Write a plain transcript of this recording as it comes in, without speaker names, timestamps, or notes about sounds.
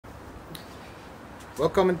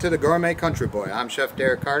Welcome to the Gourmet Country Boy. I'm Chef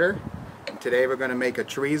Derek Carter, and today we're going to make a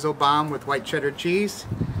chorizo bomb with white cheddar cheese,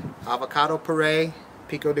 avocado puree,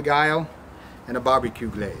 pico de gallo, and a barbecue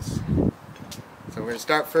glaze. So we're going to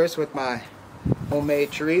start first with my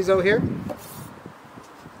homemade chorizo here.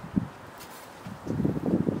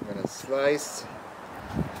 I'm going to slice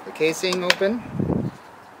the casing open,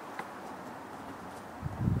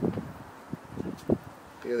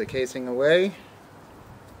 peel the casing away.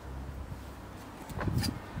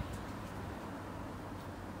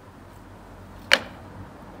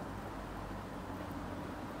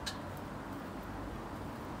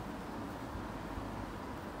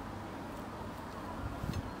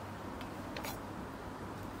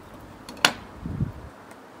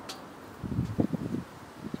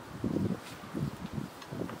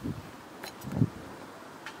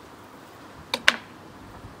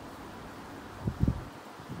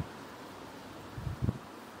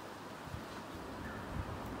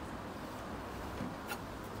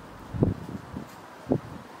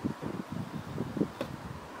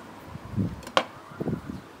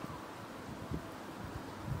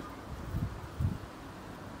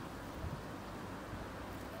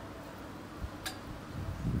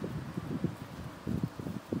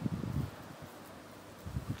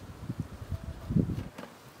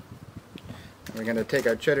 We're going to take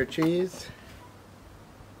our cheddar cheese.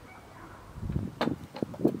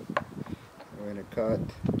 We're going to cut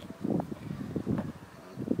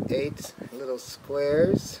 8 little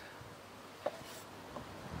squares,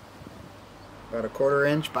 about 1/4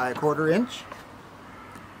 inch by 1/4 inch.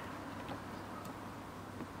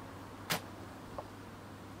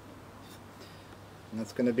 And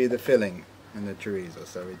that's going to be the filling in the chorizo.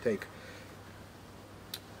 So we take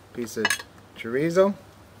a piece of chorizo,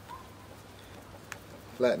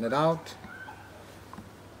 flatten it out,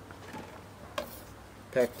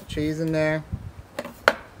 pack the cheese in there,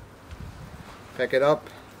 pack it up,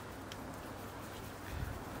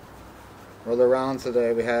 roll around so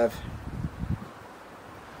that we have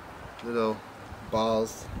little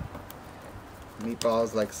balls,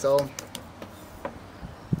 meatballs like so.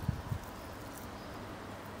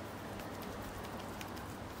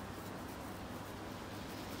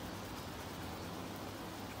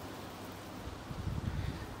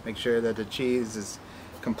 Make sure that the cheese is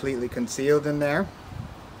completely concealed in there,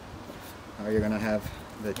 or you're going to have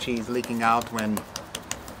the cheese leaking out when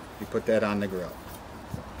you put that on the grill.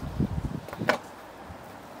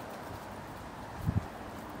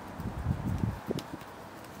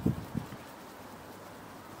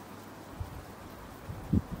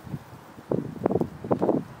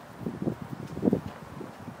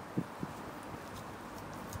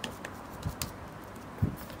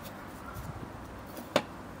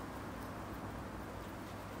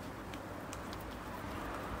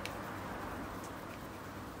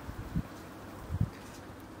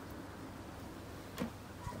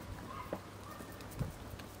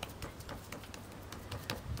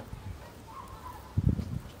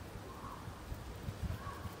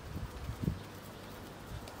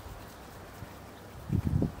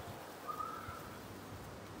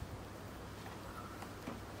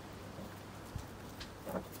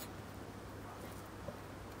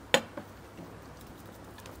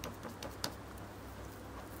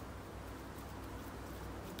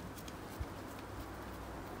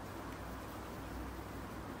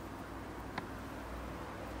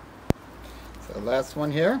 So the last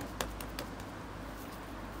one here.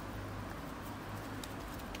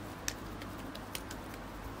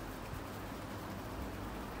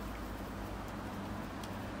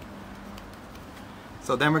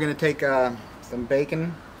 So then we're going to take some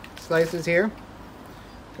bacon slices here.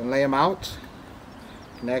 Gonna lay them out.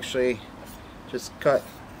 You can actually just cut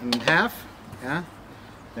in half. Yeah.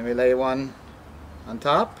 Then we lay one on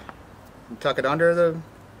top and tuck it under the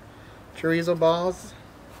chorizo balls.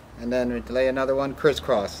 And then we lay another one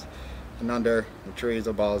crisscross and under the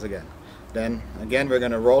chorizo balls again. Then again we're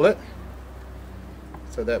going to roll it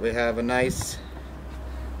so that we have a nice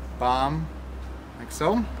bomb like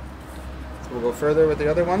so. So we'll go further with the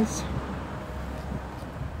other ones.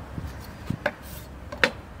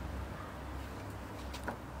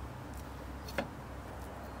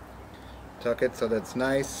 Tuck it so that's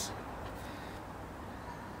nice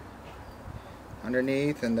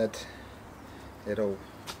underneath and that it'll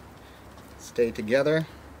stay together.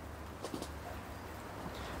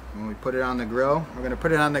 When we put it on the grill, we're going to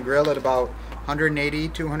put it on the grill at about 180,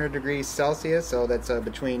 200 degrees Celsius, so that's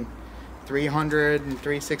between 300 and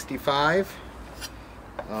 365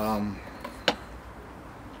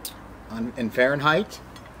 in Fahrenheit.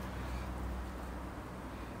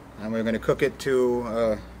 And we're going to cook it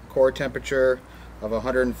to core temperature of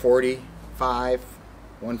 145,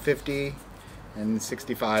 150, and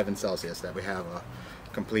 65 in Celsius that we have a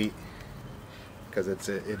complete, because it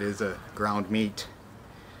is a ground meat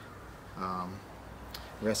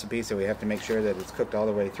recipe, so we have to make sure that it's cooked all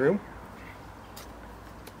the way through.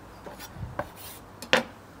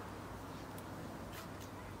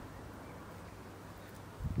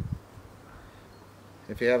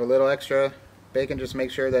 If you have a little extra bacon, just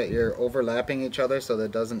make sure that you're overlapping each other so that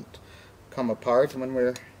it doesn't come apart when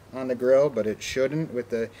we're on the grill, but it shouldn't with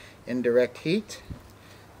the indirect heat.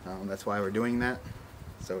 That's why we're doing that.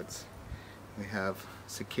 So we have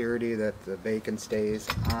security that the bacon stays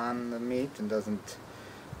on the meat and doesn't,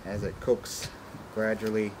 as it cooks,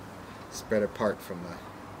 gradually spread apart from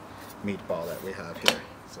the meatball that we have here.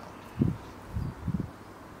 So.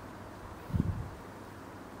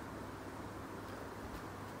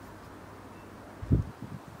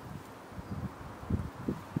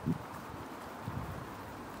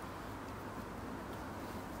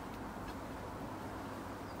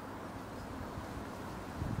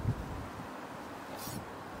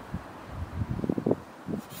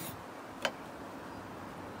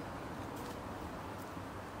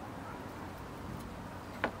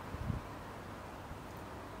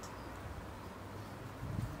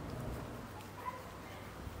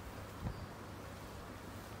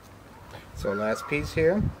 So last piece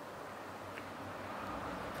here.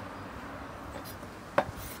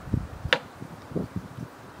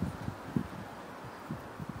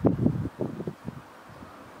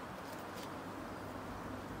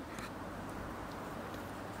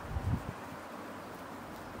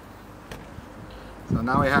 So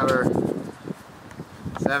now we have our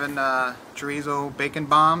 7 chorizo bacon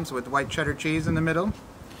bombs with white cheddar cheese in the middle.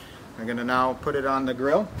 We're going to now put it on the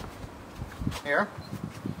grill here.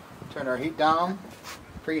 Turn our heat down,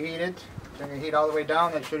 preheat it, turn your heat all the way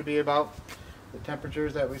down. That should be about the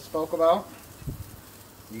temperatures that we spoke about.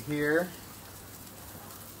 You hear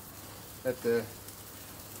that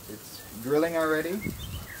it's grilling already,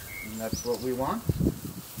 and that's what we want.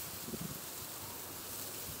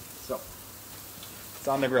 So it's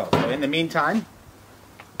on the grill. So in the meantime,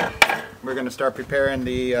 we're going to start preparing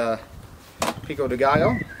the pico de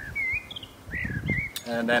gallo,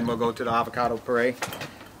 and then we'll go to the avocado puree.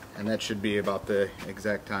 And that should be about the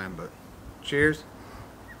exact time, but cheers.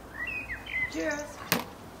 Cheers.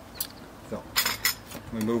 So,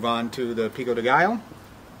 we move on to the pico de gallo.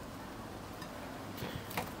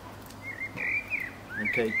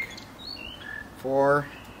 We take 4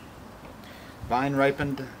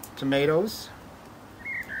 vine-ripened tomatoes.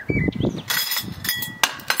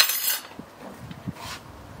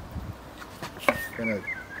 Gonna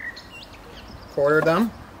quarter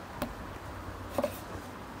them.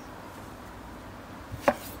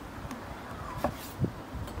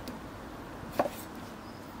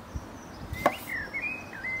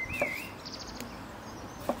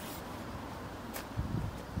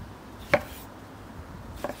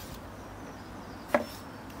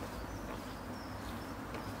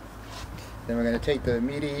 Then we're going to take the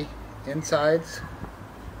meaty insides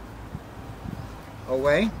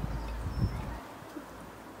away,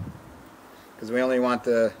 because we only want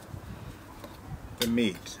the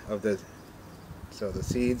meat of the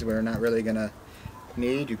seeds we're not really going to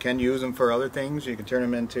need. You can use them for other things. You can turn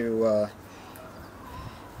them into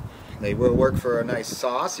they will work for a nice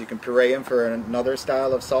sauce. You can puree them for another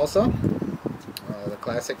style of salsa, the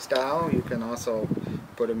classic style. You can also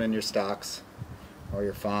put them in your stocks or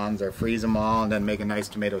your fawns, or freeze them all and then make a nice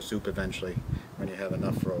tomato soup eventually when you have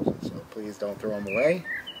enough frozen. So please don't throw them away.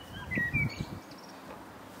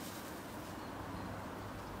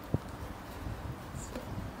 So,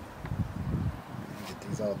 get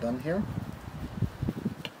these all done here.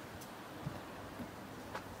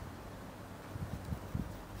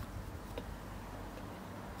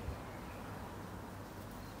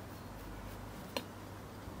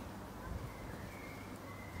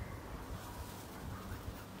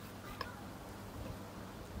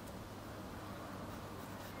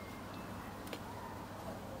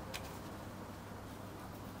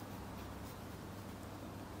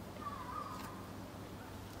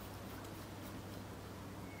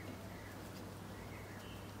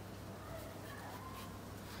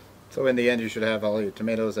 So in the end you should have all your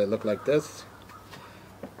tomatoes that look like this,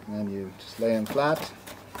 and then you just lay them flat.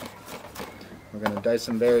 We're going to dice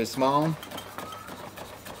them very small.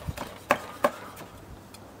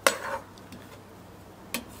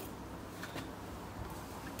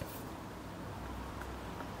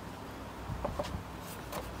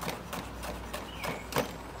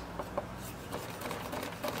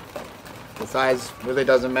 The size really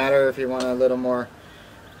doesn't matter. If you want a little more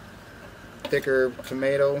thicker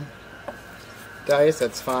tomato dice,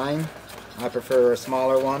 that's fine. I prefer a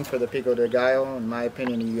smaller one for the pico de gallo. In my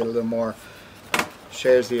opinion, you get a little more,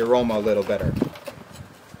 shares the aroma a little better.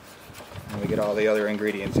 And we get all the other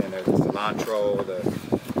ingredients in there, the cilantro, the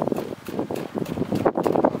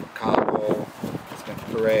cabo,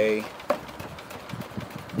 puree.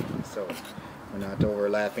 So we're not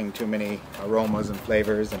overlapping too many aromas and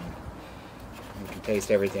flavors, and you can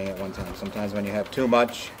taste everything at one time. Sometimes when you have too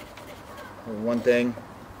much of one thing,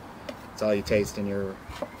 it's all you taste in your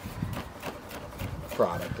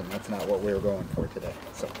product, and that's not what we were going for today.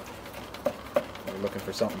 So we're looking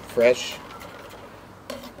for something fresh.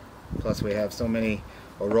 Plus we have so many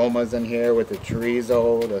aromas in here with the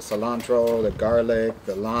chorizo, the cilantro, the garlic,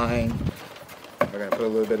 the lime. We're going to put a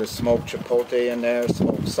little bit of smoked chipotle in there,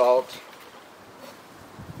 smoked salt.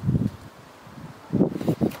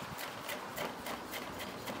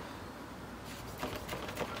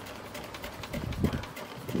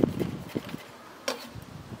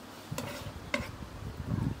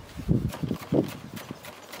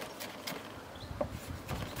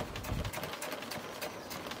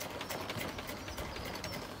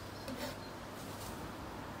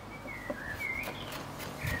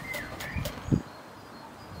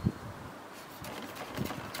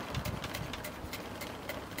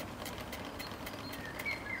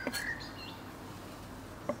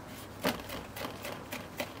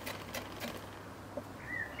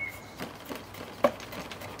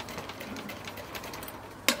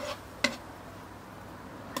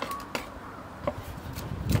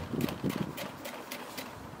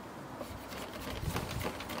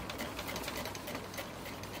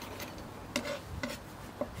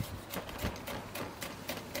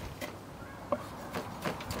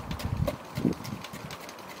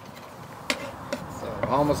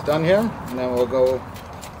 Almost done here, and then we'll go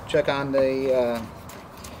check on the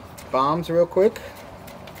bombs real quick.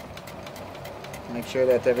 Make sure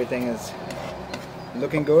that everything is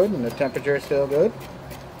looking good and the temperature is still good.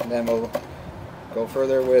 And then we'll go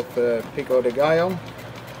further with pico de gallo.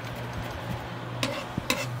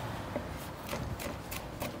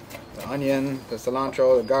 The onion, the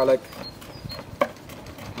cilantro, the garlic,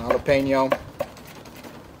 jalapeno.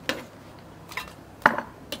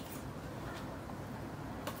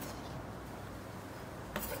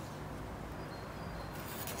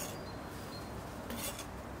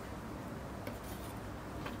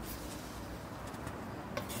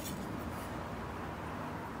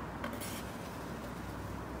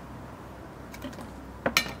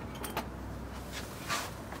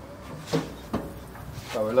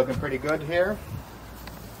 So we're looking pretty good here.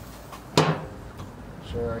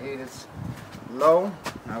 Sure, our heat is low.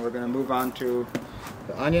 Now we're going to move on to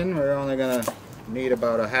the onion. We're only going to need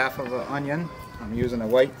about a half of an onion. I'm using a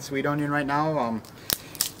white sweet onion right now.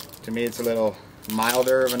 To me it's a little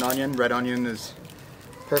milder of an onion. Red onion is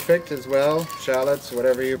perfect as well. Shallots,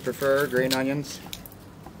 whatever you prefer. Green onions.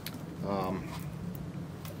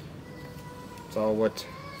 It's all what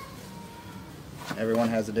everyone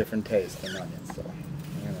has a different taste in onions. So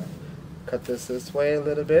I'm going to cut this way a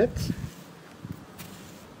little bit.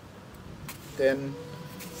 Thin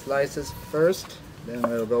slices first. Then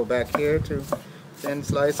we'll go back here to thin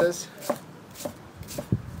slices.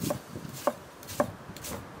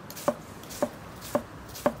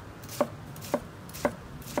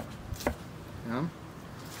 And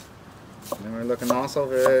we're looking also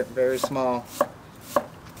very, very small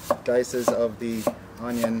dices of the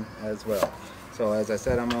onion as well. So as I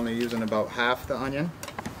said, I'm only using about half the onion.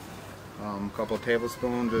 A couple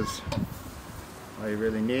tablespoons is all you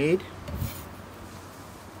really need.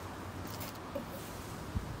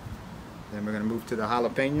 Then we're going to move to the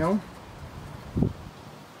jalapeno.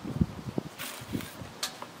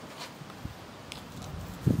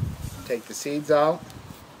 Take the seeds out.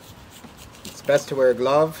 It's best to wear a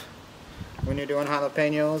glove when you're doing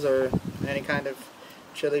jalapenos or any kind of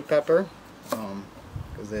chili pepper,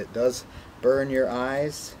 because it does burn your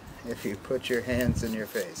eyes if you put your hands in your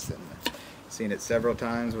face. And I've seen it several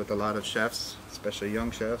times with a lot of chefs, especially young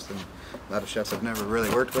chefs, and a lot of chefs have never really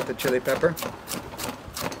worked with the chili pepper.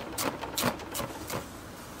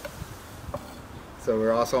 So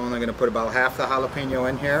we're also only going to put about half the jalapeno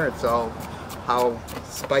in here. It's all how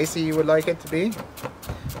spicy you would like it to be.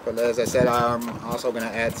 But as I said, I'm also going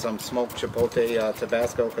to add some smoked chipotle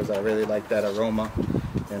Tabasco because I really like that aroma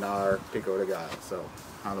in our pico de gallo. So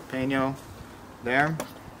jalapeno there.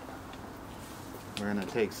 We're going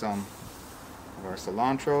to take some of our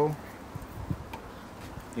cilantro.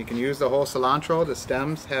 You can use the whole cilantro. The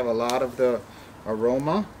stems have a lot of the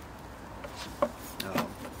aroma.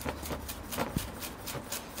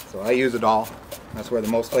 So I use it all. That's where the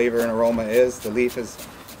most flavor and aroma is. The leaf is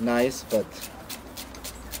nice, but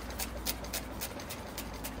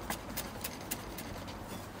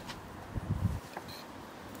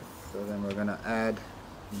so then we're going to add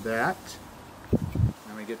that.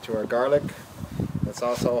 Then we get to our garlic. That's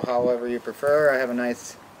also however you prefer. I have a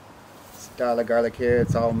nice style of garlic here.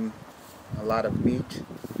 It's all a lot of meat.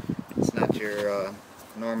 It's not your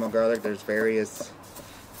normal garlic. There's various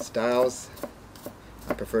styles.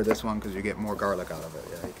 I prefer this one because you get more garlic out of it.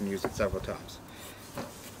 Yeah, you can use it several times.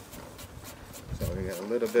 So we got a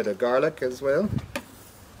little bit of garlic as well.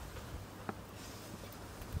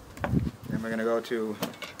 Then we're going to go to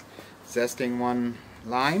zesting one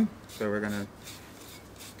lime. So we're going to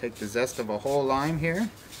take the zest of a whole lime here.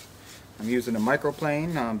 I'm using a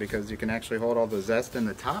microplane because you can actually hold all the zest in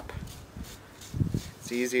the top.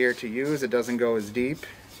 It's easier to use. It doesn't go as deep.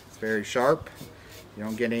 It's very sharp. You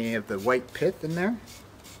don't get any of the white pith in there.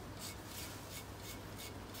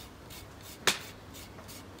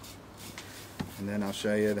 And then I'll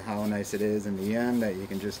show you how nice it is in the end that you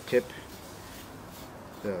can just tip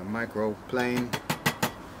the microplane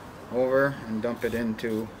over and dump it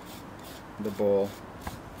into the bowl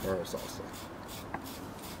for our salsa.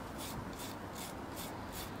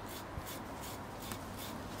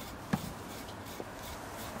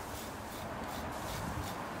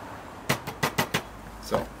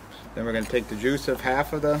 So then we're going to take the juice of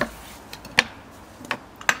half of the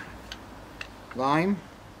lime,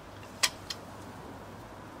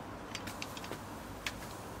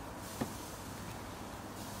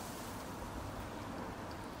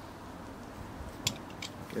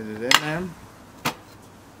 get it in there.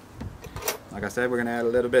 Like I said, we're going to add a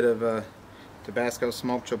little bit of Tabasco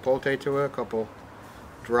smoked chipotle to it, a couple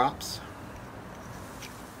drops.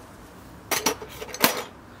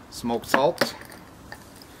 Smoked salt.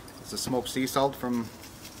 It's a smoked sea salt from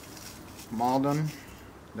Malden.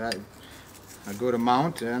 That a good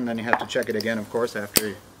amount, and then you have to check it again, of course, after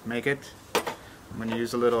you make it. I'm going to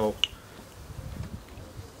use a little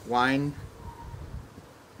wine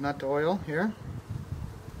nut oil here.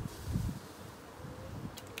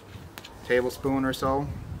 Tablespoon or so.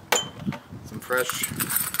 Some fresh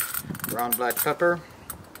ground black pepper.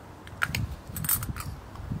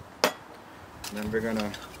 And then we're going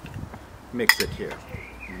to mix it here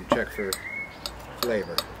and check for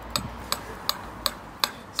flavor.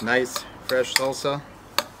 It's nice, fresh salsa,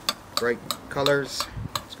 bright colors.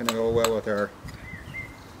 It's going to go well with our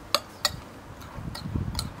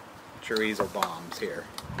chorizo bombs here.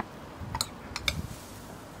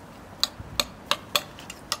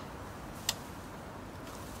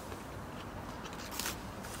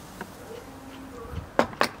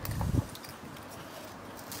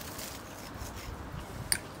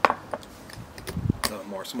 A little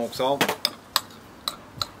more smoked salt.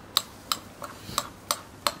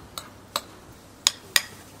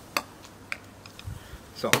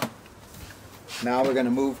 So now we're going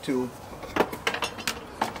to move to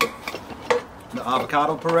the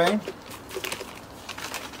avocado puree.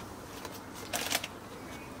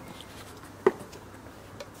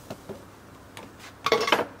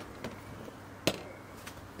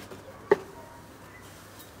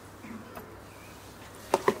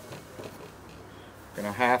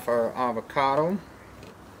 Gonna half our avocado.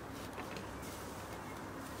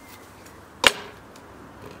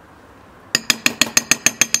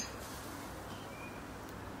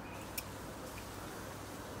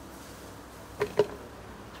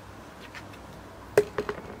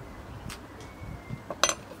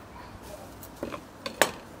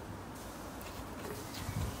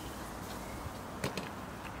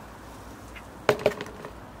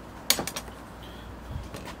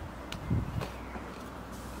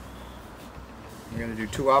 We're going to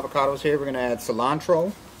do 2 avocados here. We're going to add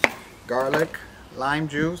cilantro, garlic, lime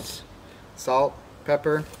juice, salt,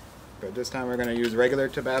 pepper. But this time we're going to use regular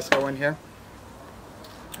Tabasco in here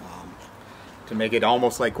to make it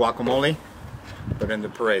almost like guacamole, but in the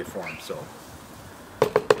puree form. So,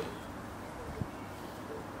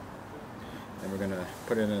 and we're going to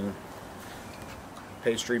put it in a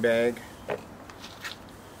pastry bag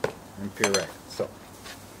and puree. So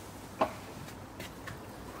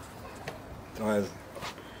as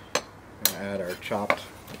we're going to add our chopped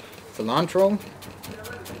cilantro.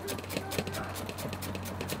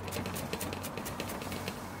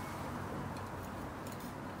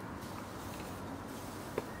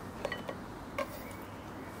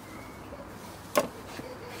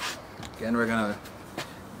 Again, we're going to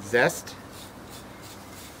zest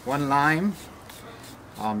 1 lime.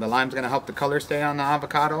 The lime's going to help the color stay on the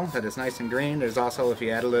avocado, that it's nice and green. There's also, if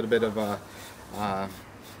you add a little bit of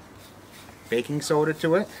baking soda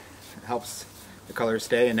to it, it helps the colors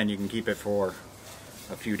stay, and then you can keep it for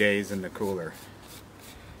a few days in the cooler.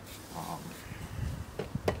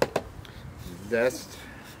 Zest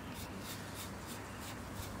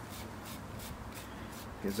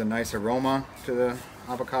gives a nice aroma to the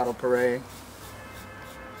avocado puree.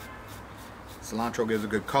 Cilantro gives a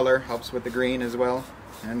good color, helps with the green as well,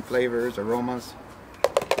 and flavors, aromas.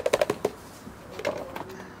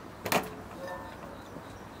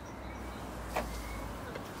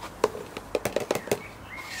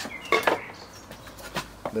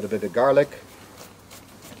 A little bit of garlic.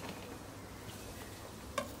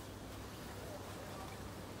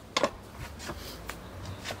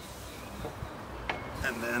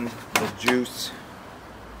 And then the juice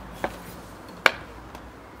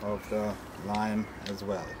of the lime as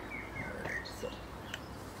well. Alright, so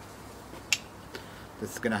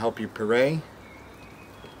this is going to help you puree.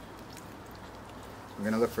 We're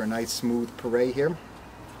going to look for a nice smooth puree here.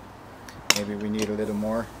 Maybe we need a little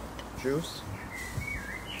more juice.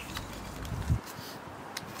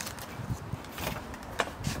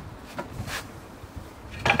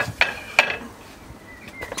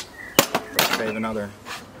 Save another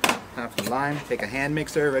half the lime. Take a hand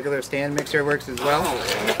mixer. Regular stand mixer works as well.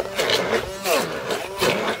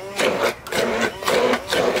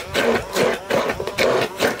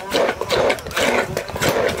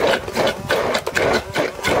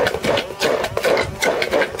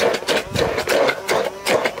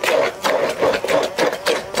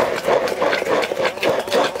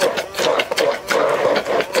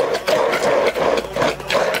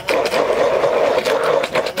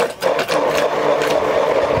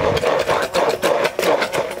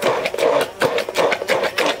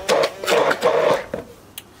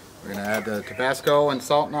 The Tabasco and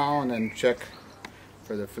salt now, and then check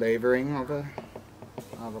for the flavoring of the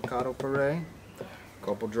avocado puree. A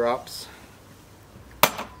couple drops.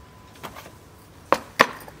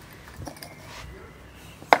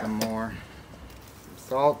 Some more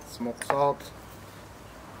salt, smoked salt.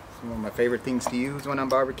 Some of my favorite things to use when I'm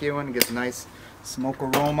barbecuing. It gets a nice smoke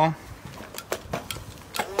aroma.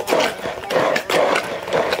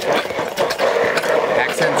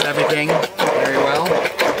 Accents everything very well.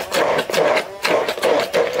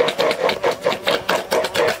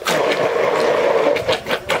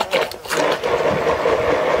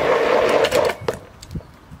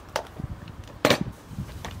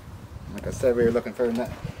 Like I said, we were looking for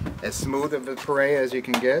as smooth of a puree as you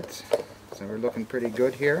can get, so we're looking pretty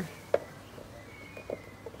good here.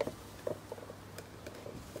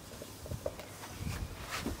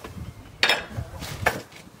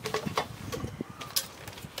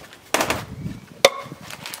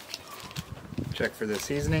 Check for the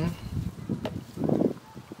seasoning.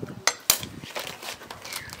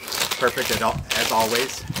 Perfect as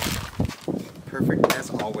always. Perfect as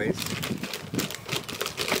always.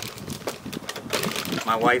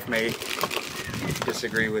 My wife may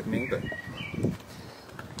disagree with me, but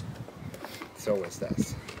so is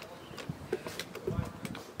this.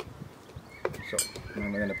 So,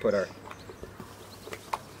 then we're going to put our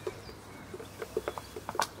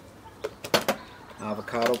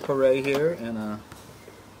avocado puree here in a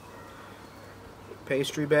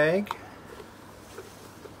pastry bag.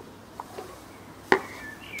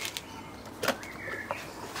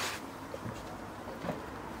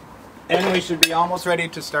 And we should be almost ready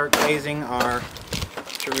to start glazing our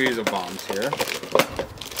chorizo bombs here.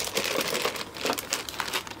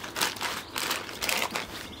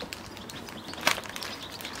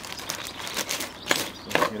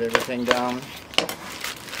 Get everything down.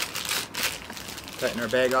 Tighten our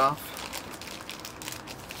bag off.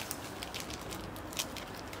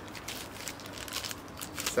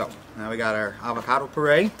 So, now we got our avocado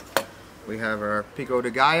puree. We have our pico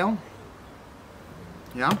de gallo.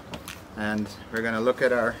 Yeah. And we're going to look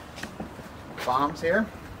at our bombs here.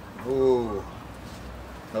 Ooh,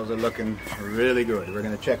 those are looking really good. We're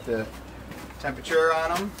going to check the temperature on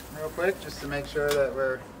them real quick just to make sure that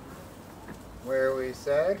we're where we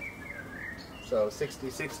said. So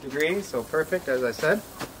 66 degrees, so perfect as I said.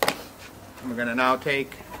 And we're going to now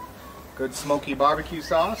take good smoky barbecue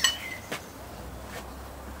sauce.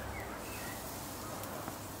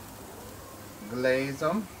 Glaze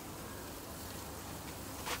them.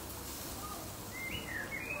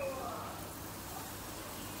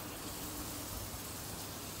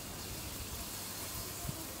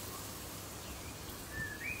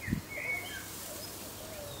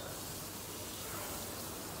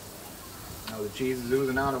 Now the cheese is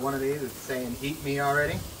oozing out of one of these. It's saying, "Eat me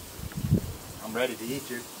already." I'm ready to eat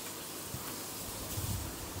you.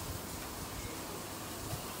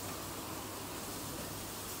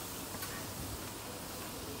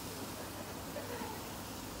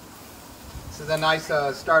 is a nice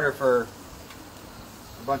starter for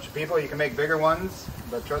a bunch of people. You can make bigger ones,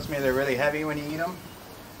 but trust me, they're really heavy when you eat them.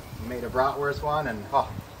 I made a bratwurst one, and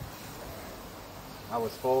I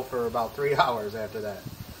was full for about 3 hours after that,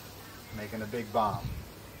 making a big bomb.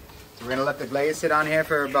 So we're gonna let the glaze sit on here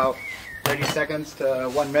for about 30 seconds to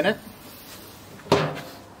 1 minute.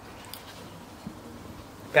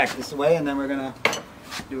 Pack this away, and then we're gonna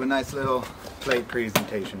do a nice little plate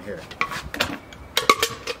presentation here.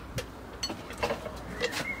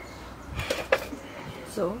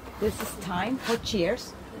 So this is time for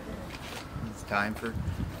cheers. It's time for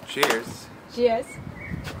cheers. Cheers.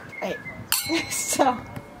 Hey. So.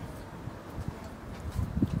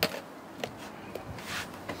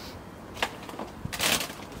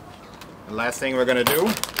 The last thing we're gonna do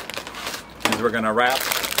is we're gonna wrap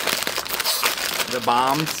the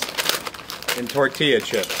bombs in tortilla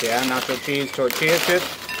chips. Yeah, nacho cheese tortilla chips.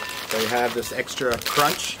 So you have this extra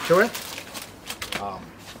crunch to it.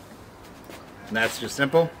 And that's just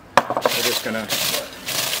simple. We're just gonna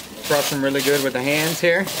crush them really good with the hands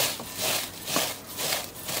here.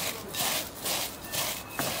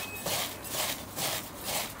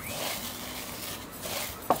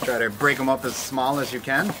 Try to break them up as small as you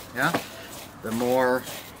can. Yeah. The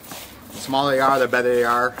smaller they are, the better they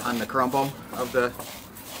are on the crumble of the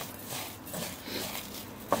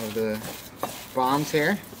bombs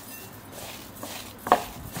here.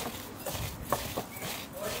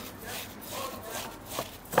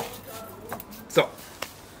 So,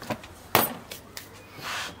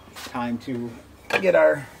 time to get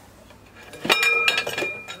our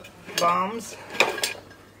bombs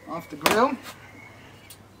off the grill.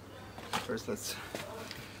 First, let's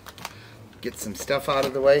get some stuff out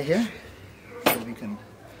of the way here so we can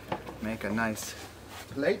make a nice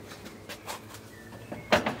plate.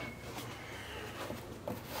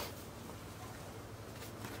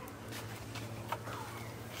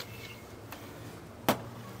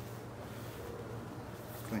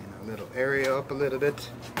 Clean our little area up a little bit.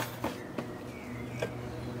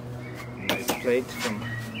 Nice plate from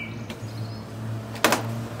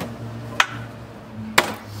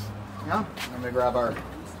let me grab our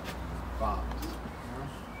bombs.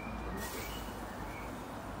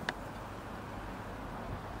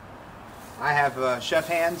 I have chef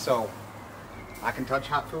hands, so I can touch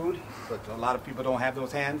hot food, but a lot of people don't have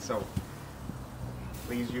those hands, so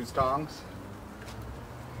please use tongs.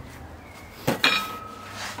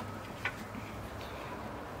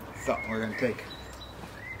 So we're going to take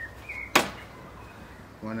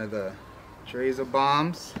one of the Chorizo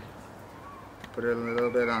bombs, put it a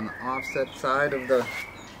little bit on the offset side of the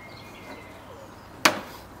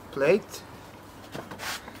plate.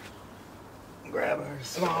 Grab our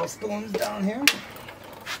small spoons down here.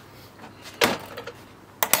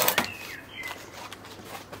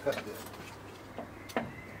 Cut the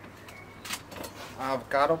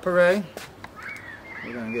avocado puree.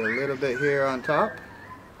 We're going to get a little bit here on top.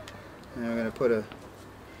 And we're going to put a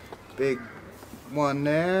big one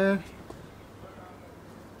there.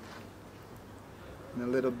 And a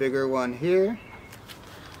little bigger one here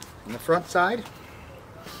on the front side.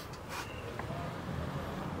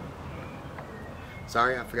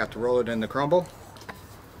 Sorry, I forgot to roll it in the crumble.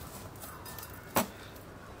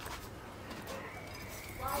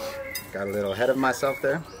 Got a little ahead of myself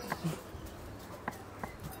there.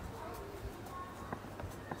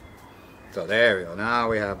 So there we go. Now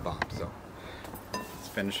we have bombs. So let's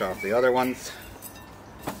finish off the other ones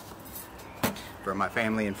for my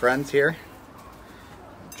family and friends here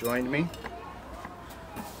who joined me.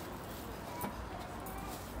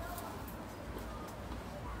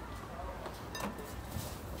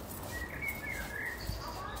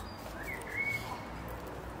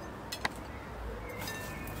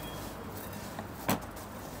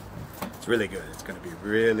 It's really good. It's going to be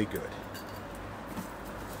really good.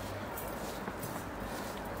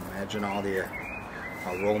 Imagine all the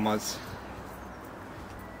aromas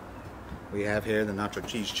we have here. The nacho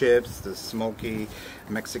cheese chips, the smoky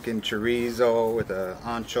Mexican chorizo with the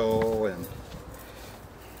ancho and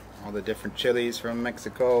all the different chilies from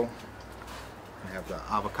Mexico. We have the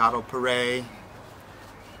avocado puree,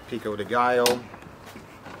 pico de gallo.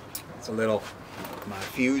 It's a little my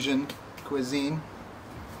fusion cuisine.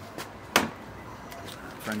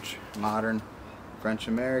 French, modern French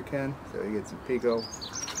American. So you get some pico,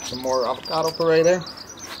 some more avocado puree there.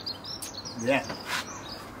 Yeah.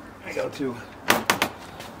 I go to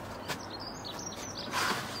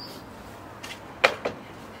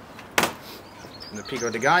the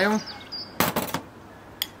pico de gallo.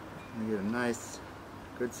 You get a nice,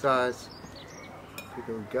 good size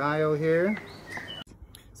pico de gallo here.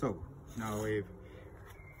 So now we've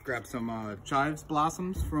Grab some chives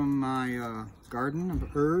blossoms from my garden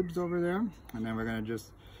of herbs over there. And then we're gonna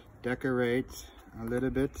just decorate a little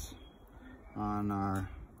bit on our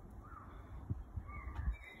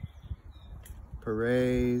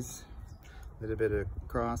parades. A little bit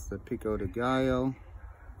across the pico de gallo.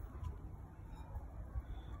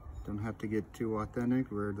 Don't have to get too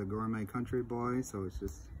authentic. We're the gourmet country boys, so it's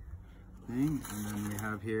just thing. And then we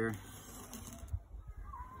have here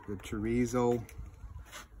the chorizo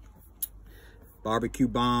barbecue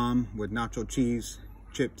bomb with nacho cheese,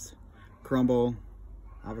 chips, crumble,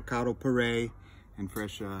 avocado puree, and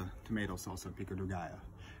fresh tomato salsa pico de gallo.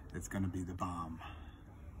 It's gonna be the bomb.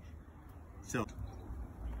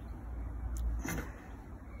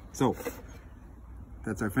 So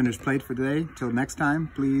that's our finished plate for today. Till next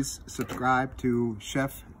time, please subscribe to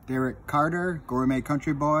Chef Derek Carter, Gourmet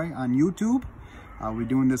Country Boy on YouTube. We're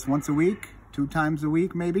doing this once a week, 2 times a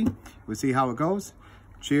week maybe. We'll see how it goes.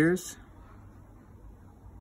 Cheers.